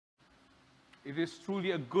It is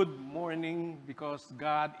truly a good morning because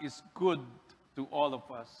God is good to all of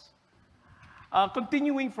us.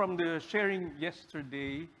 Continuing from the sharing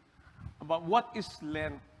yesterday about what is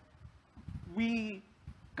Lent, we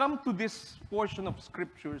come to this portion of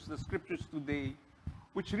scriptures, the scriptures today,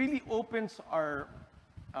 which really opens uh,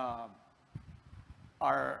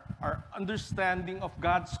 our understanding of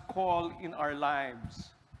God's call in our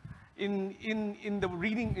lives. In the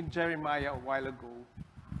reading in Jeremiah a while ago,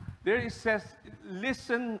 there it says,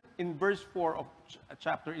 listen in verse 4 of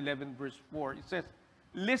chapter 11, verse 4. It says,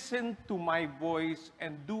 listen to my voice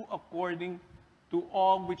and do according to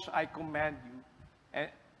all which I command you. And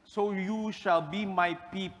so you shall be my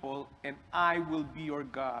people, and I will be your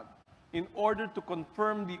God, in order to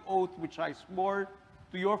confirm the oath which I swore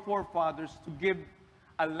to your forefathers to give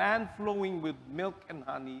a land flowing with milk and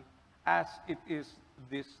honey, as it is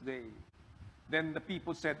this day. Then the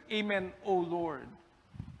people said, Amen, O Lord.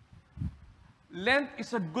 Lent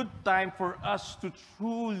is a good time for us to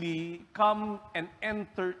truly come and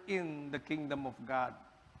enter in the kingdom of God.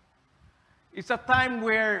 It's a time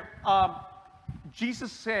where Jesus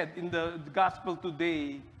said in the gospel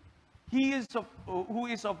today, who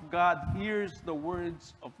is of God hears the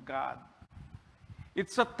words of God.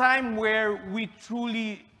 It's a time where we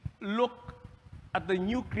truly look at the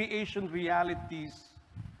new creation realities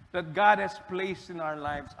that God has placed in our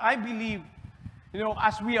lives. I believe,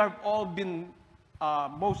 as we have all been,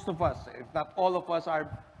 most of us, if not all of us, are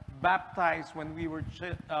baptized when we were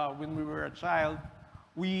a child.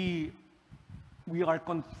 We are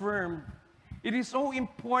confirmed. It is so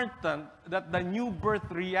important that the new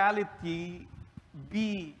birth reality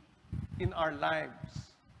be in our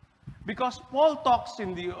lives, because Paul talks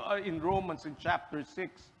in Romans in chapter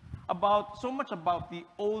 6 so much about the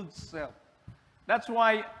old self. That's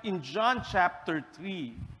why in John chapter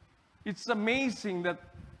 3, it's amazing that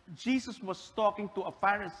Jesus was talking to a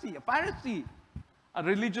Pharisee, a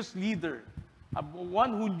religious leader,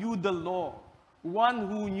 one who knew the law, one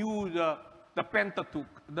who knew the Pentateuch,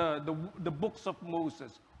 the books of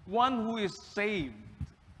Moses, one who is saved.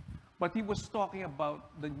 But he was talking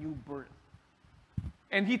about the new birth.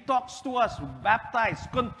 And he talks to us,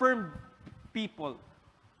 baptized, confirmed people.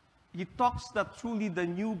 He talks that truly the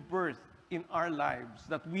new birth in our lives,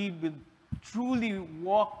 that we will truly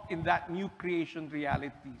walk in that new creation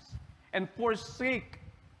realities and forsake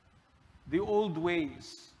the old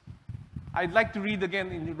ways. I'd like to read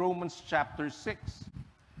again in Romans chapter 6.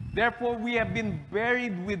 Therefore, we have been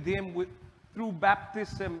buried with him through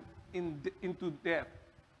baptism into death,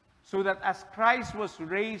 so that as Christ was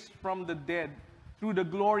raised from the dead through the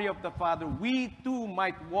glory of the Father, we too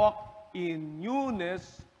might walk in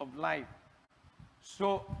newness of life.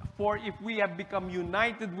 So, for if we have become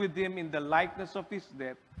united with him in the likeness of his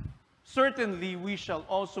death, certainly we shall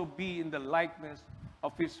also be in the likeness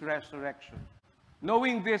of his resurrection.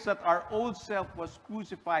 Knowing this, that our old self was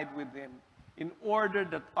crucified with him, in order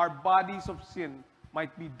that our bodies of sin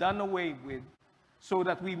might be done away with, so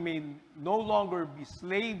that we may no longer be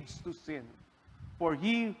slaves to sin. For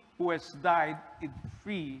he who has died is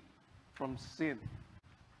free from sin.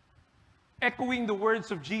 Echoing the words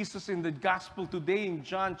of Jesus in the gospel today in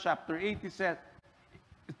John chapter 8, he said,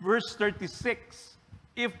 verse 36,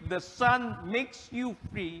 if the Son makes you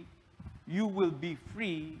free, you will be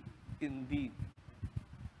free indeed.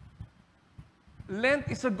 Lent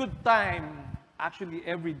is a good time, actually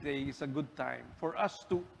every day is a good time, for us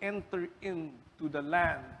to enter into the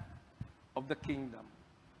land of the kingdom.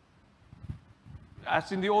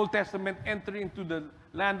 As in the Old Testament, enter into the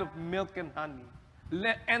land of milk and honey.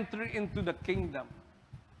 Enter into the kingdom.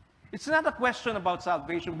 It's not a question about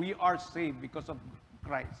salvation. We are saved because of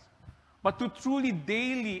Christ. But to truly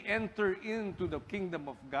daily enter into the kingdom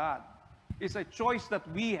of God is a choice that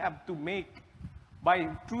we have to make by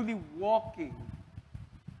truly walking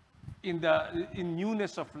in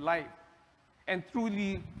newness of life and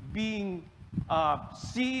truly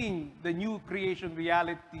seeing the new creation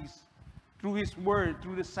realities through his word,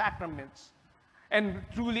 through the sacraments, and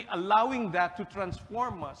truly allowing that to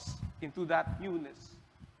transform us into that newness.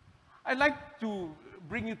 I'd like to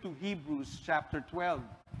bring you to Hebrews chapter 12,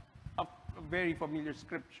 a very familiar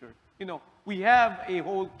scripture. We have a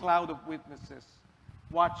whole cloud of witnesses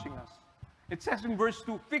watching us. It says in verse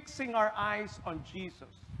 2, fixing our eyes on Jesus,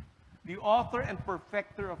 the author and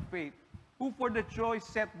perfecter of faith, who for the joy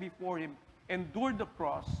set before him endured the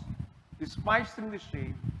cross, despising the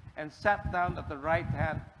shame, and sat down at the right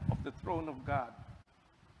hand of the throne of God.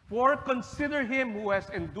 For consider him who has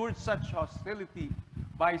endured such hostility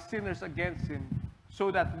by sinners against him,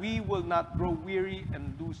 so that we will not grow weary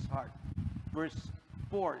and lose heart. Verse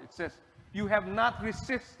 4, it says, you have not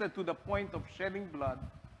resisted to the point of shedding blood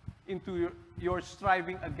into your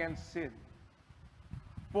striving against sin.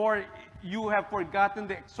 For you have forgotten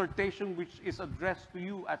the exhortation which is addressed to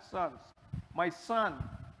you as sons. My son,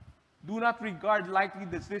 do not regard lightly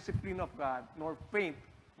the discipline of God, nor faint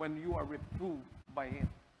when you are reproved by Him.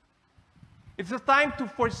 It's a time to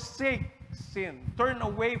forsake sin. Turn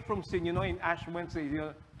away from sin. You know, in Ash Wednesday,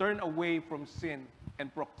 turn away from sin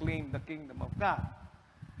and proclaim the kingdom of God.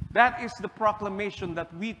 That is the proclamation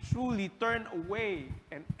that we truly turn away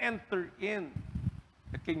and enter in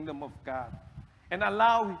the kingdom of God. And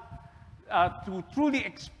allow to truly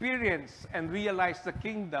experience and realize the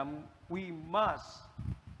kingdom, we must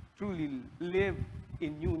truly live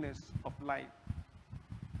in newness of life.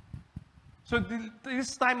 So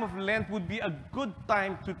this time of Lent would be a good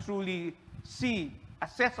time to truly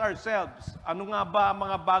assess ourselves. Ano nga ba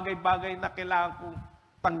mga bagay-bagay na kailangan kong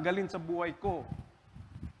tanggalin sa buhay ko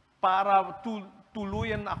para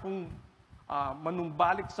tuluyan akong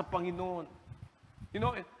manumbalik sa Panginoon. You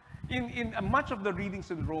know, in much of the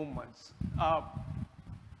readings in Romans,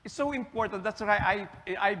 it's so important. That's why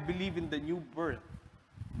I believe in the new birth.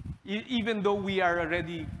 Even though we are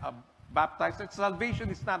already baptized,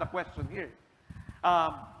 salvation is not a question here.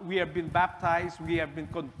 We have been baptized, we have been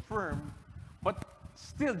confirmed, but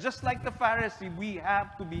still, just like the Pharisee, we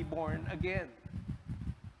have to be born again.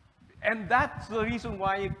 And that's the reason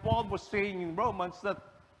why Paul was saying in Romans that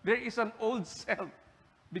there is an old self,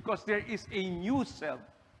 because there is a new self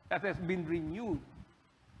that has been renewed.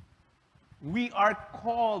 We are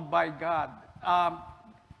called by God.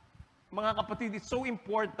 Mga kapatid, it's so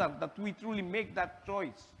important that we truly make that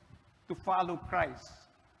choice to follow Christ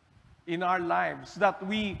in our lives, that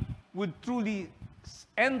we would truly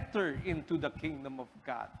enter into the kingdom of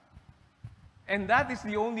God. And that is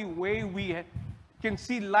the only way we can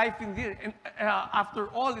see life in here. And after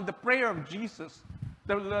all, in the prayer of Jesus,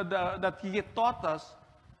 that He taught us,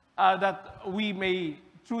 that we may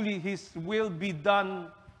truly His will be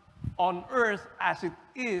done on earth as it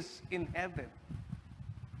is in heaven.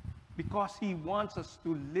 Because He wants us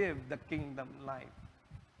to live the kingdom life.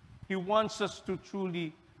 He wants us to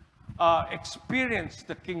truly experience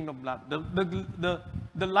the kingdom life,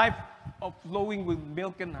 the life of flowing with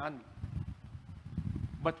milk and honey.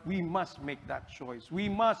 But we must make that choice. We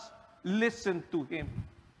must listen to Him.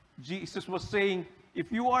 Jesus was saying,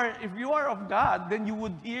 if you are of God, then you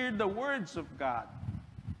would hear the words of God,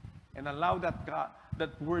 and allow the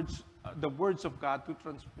words of God to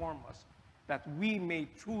transform us, that we may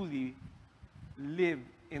truly live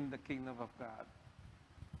in the kingdom of God.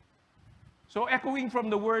 So echoing from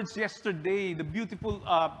the words yesterday, the beautiful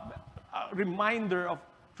reminder of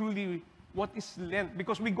truly what is Lent,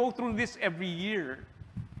 because we go through this every year,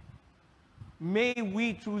 may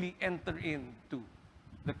we truly enter into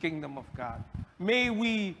the kingdom of God. May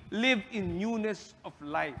we live in newness of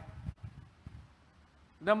life.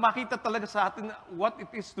 Na makita talaga sa atin what it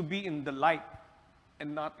is to be in the light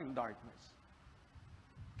and not in darkness.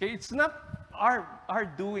 Okay, it's not our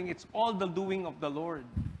doing, it's all the doing of the Lord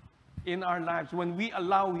in our lives. When we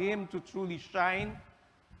allow Him to truly shine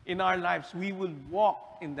in our lives, we will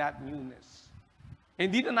walk in that newness.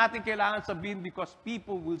 Hindi na natin kailangan sabihin, because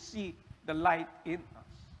people will see the light in us.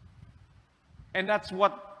 And that's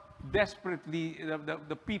what desperately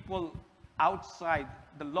the people outside,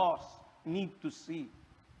 the lost, need to see.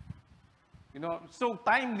 You know, so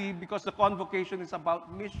timely, because the convocation is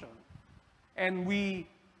about mission. And we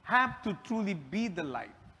have to truly be the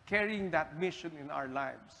light, carrying that mission in our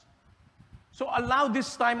lives. So allow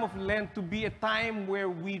this time of Lent to be a time where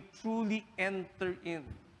we truly enter in.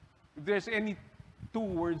 If there's any two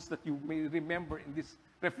words that you may remember in this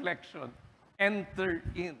reflection, enter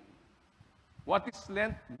in. What is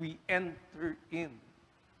Lent? We enter in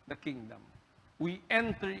the kingdom. We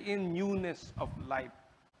enter in newness of life.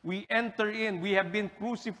 We enter in. We have been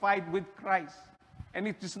crucified with Christ. And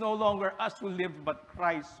it is no longer us who live, but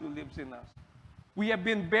Christ who lives in us. We have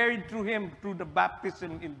been buried through Him, through the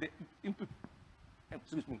baptism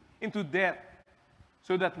into death,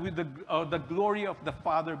 so that the glory of the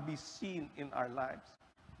Father be seen in our lives,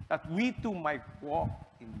 that we too might walk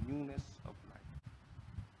in newness of life.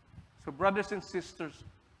 So brothers and sisters,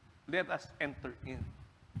 let us enter in.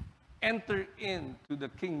 Enter into the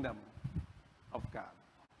kingdom of God.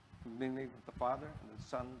 In the name of the Father, and the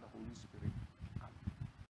Son, and the Holy Spirit.